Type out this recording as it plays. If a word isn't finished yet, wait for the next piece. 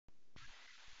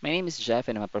My name is Jeff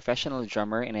and I'm a professional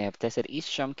drummer and I have tested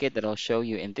each drum kit that I'll show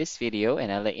you in this video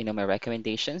and I'll let you know my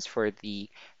recommendations for the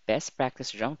best practice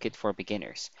drum kit for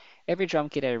beginners. Every drum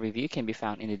kit I review can be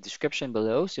found in the description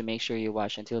below, so make sure you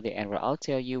watch until the end where I'll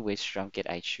tell you which drum kit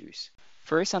I choose.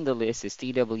 First on the list is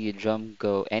TW Drum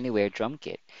Go Anywhere Drum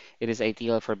Kit. It is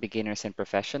ideal for beginners and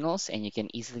professionals and you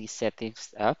can easily set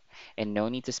things up and no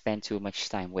need to spend too much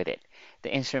time with it.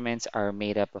 The instruments are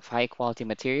made up of high quality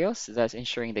materials, thus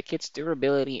ensuring the kit's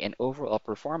durability and overall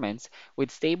performance with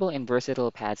stable and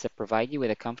versatile pads that provide you with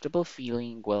a comfortable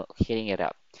feeling while hitting it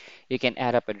up. You can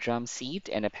add up a drum seat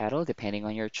and a pedal depending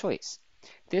on your choice.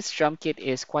 This drum kit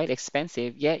is quite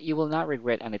expensive, yet you will not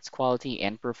regret on its quality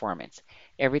and performance.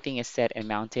 Everything is set and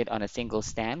mounted on a single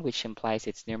stand, which implies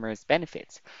its numerous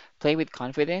benefits. Play with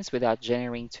confidence without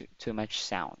generating too much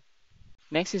sound.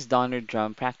 Next is Donner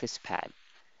Drum Practice Pad.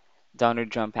 Donner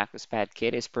Drum Practice Pad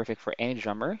Kit is perfect for any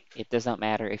drummer. It does not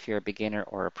matter if you're a beginner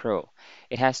or a pro.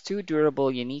 It has two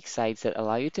durable, unique sides that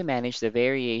allow you to manage the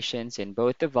variations in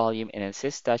both the volume and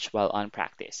assist touch while on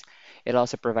practice. It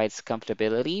also provides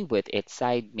comfortability with its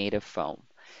side made of foam.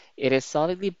 It is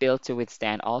solidly built to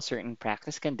withstand all certain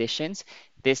practice conditions.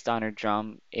 This Donner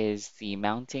drum is the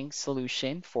mounting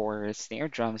solution for snare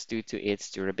drums due to its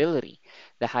durability.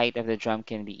 The height of the drum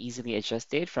can be easily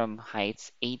adjusted from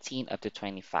heights 18 up to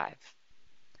 25.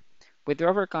 With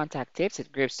rubber contact tips,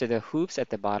 it grips to the hoops at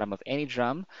the bottom of any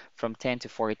drum from 10 to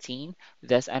 14,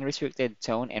 thus unrestricted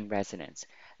tone and resonance.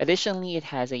 Additionally, it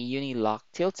has a uni-lock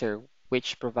tilter,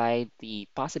 which provides the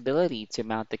possibility to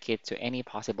mount the kit to any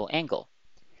possible angle.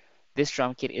 This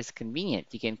drum kit is convenient.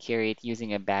 You can carry it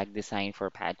using a bag designed for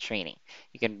pad training.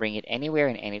 You can bring it anywhere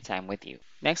and anytime with you.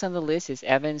 Next on the list is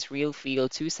Evans Realfeel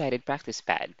two-sided practice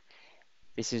pad.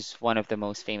 This is one of the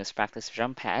most famous practice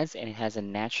drum pads and it has a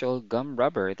natural gum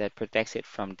rubber that protects it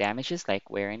from damages like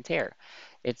wear and tear.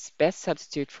 It's best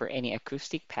substitute for any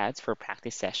acoustic pads for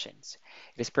practice sessions.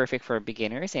 It is perfect for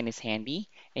beginners and is handy,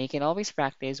 and you can always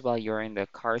practice while you're in the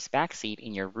car's backseat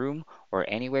in your room or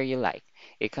anywhere you like.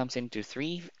 It comes into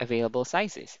three available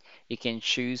sizes. You can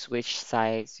choose which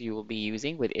size you will be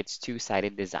using with its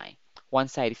two-sided design. One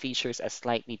side features a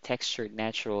slightly textured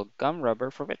natural gum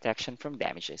rubber for protection from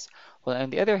damages, while on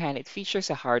the other hand, it features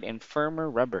a hard and firmer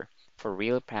rubber for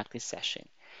real practice session.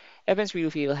 Evans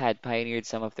Realfeel had pioneered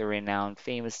some of the renowned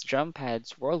famous drum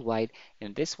pads worldwide,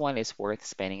 and this one is worth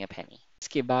spending a penny. It's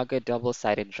KIBAGA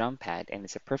double-sided drum pad and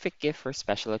is a perfect gift for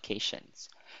special occasions.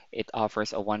 It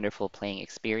offers a wonderful playing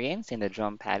experience, and the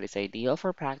drum pad is ideal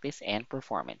for practice and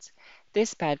performance.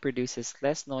 This pad produces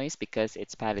less noise because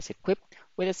its pad is equipped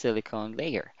with a silicone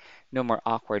layer. No more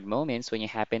awkward moments when you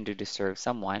happen to disturb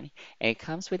someone, and it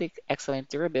comes with excellent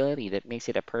durability that makes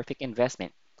it a perfect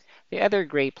investment. The other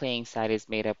gray playing side is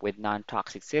made up with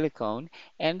non-toxic silicone,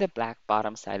 and the black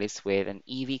bottom side is with an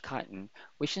EV cotton,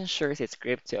 which ensures its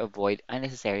grip to avoid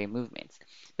unnecessary movements.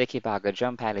 The Kibaga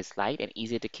drum pad is light and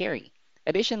easy to carry.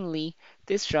 Additionally,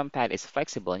 this drum pad is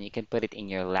flexible and you can put it in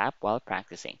your lap while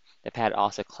practicing. The pad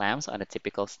also clamps on a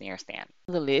typical snare stand.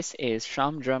 On the list is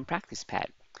Tromme Drum Practice Pad.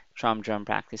 Tromme Drum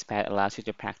Practice Pad allows you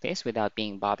to practice without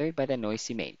being bothered by the noise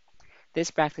you make. This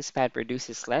practice pad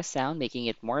produces less sound, making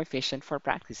it more efficient for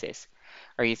practices.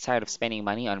 Are you tired of spending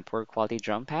money on poor quality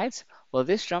drum pads? Well,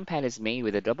 this drum pad is made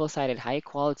with a double-sided high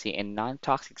quality and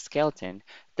non-toxic skeleton,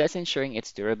 thus ensuring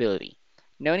its durability.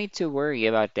 No need to worry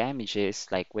about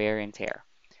damages like wear and tear.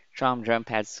 Drum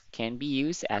pads can be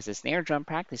used as a snare drum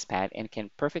practice pad and can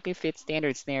perfectly fit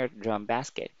standard snare drum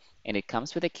basket, and it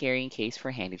comes with a carrying case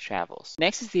for handy travels.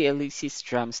 Next is the Alesis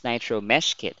Drums Nitro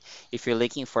Mesh Kit. If you're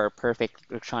looking for a perfect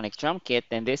electronic drum kit,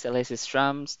 then this Alesis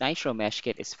Drums Nitro Mesh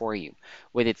Kit is for you.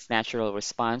 With its natural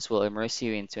response will immerse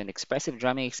you into an expressive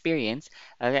drumming experience,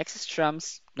 Alesis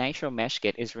Drums Nitro Mesh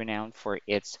Kit is renowned for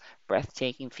its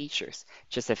breathtaking features.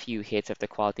 Just a few hits of the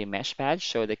quality mesh pad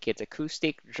show the kit's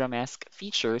acoustic drum-esque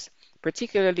features,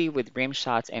 particularly with rim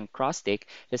shots and cross stick.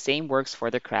 The same works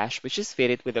for the crash, which is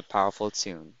fitted with a powerful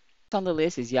tune. On the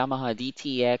list is Yamaha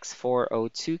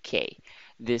DTX402K.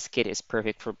 This kit is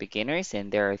perfect for beginners, and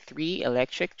there are three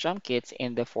electric drum kits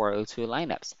in the 402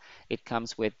 lineups. It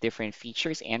comes with different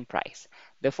features and price.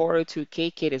 The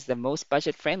 402K kit is the most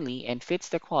budget-friendly and fits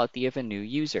the quality of a new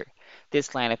user. This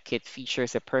lineup kit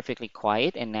features a perfectly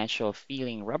quiet and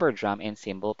natural-feeling rubber drum and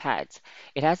cymbal pads.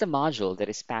 It has a module that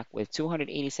is packed with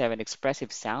 287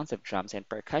 expressive sounds of drums and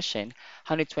percussion,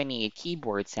 128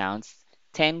 keyboard sounds,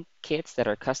 10 kits that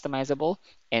are customizable,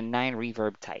 and 9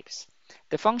 reverb types.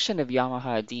 The function of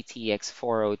Yamaha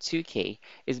DTX402K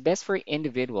is best for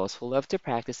individuals who love to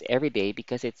practice every day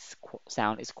because its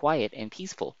sound is quiet and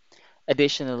peaceful.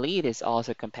 Additionally, it is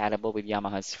also compatible with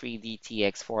Yamaha's free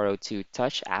DTX402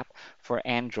 Touch app for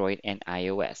Android and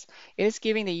iOS. It is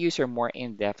giving the user more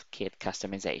in-depth kit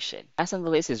customization. Last on the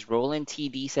list is Roland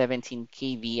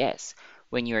TD-17KV-S.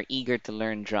 When you are eager to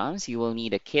learn drums, you will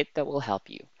need a kit that will help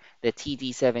you. The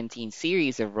TD-17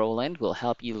 series of Roland will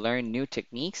help you learn new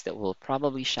techniques that will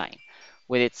probably shine.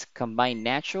 With its combined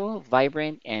natural,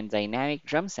 vibrant, and dynamic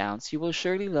drum sounds, you will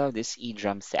surely love this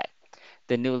e-drum set.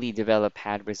 The newly developed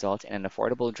pad results in an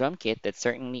affordable drum kit that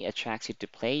certainly attracts you to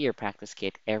play your practice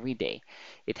kit every day.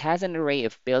 It has an array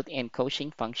of built-in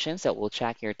coaching functions that will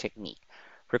track your technique,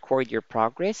 record your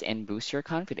progress, and boost your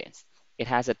confidence. It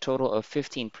has a total of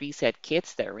 15 preset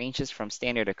kits that ranges from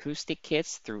standard acoustic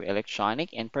kits through electronic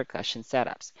and percussion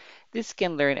setups. This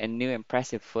can learn a new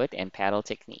impressive foot and pedal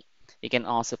technique. You can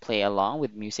also play along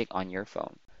with music on your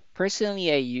phone.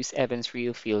 Personally, I use Evan's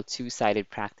Realfeel two-sided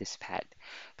practice pad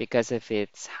because of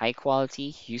its high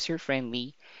quality,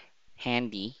 user-friendly,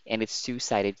 handy, and its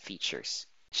two-sided features.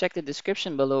 Check the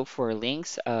description below for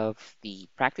links of the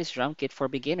practice drum kit for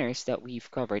beginners that we've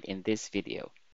covered in this video.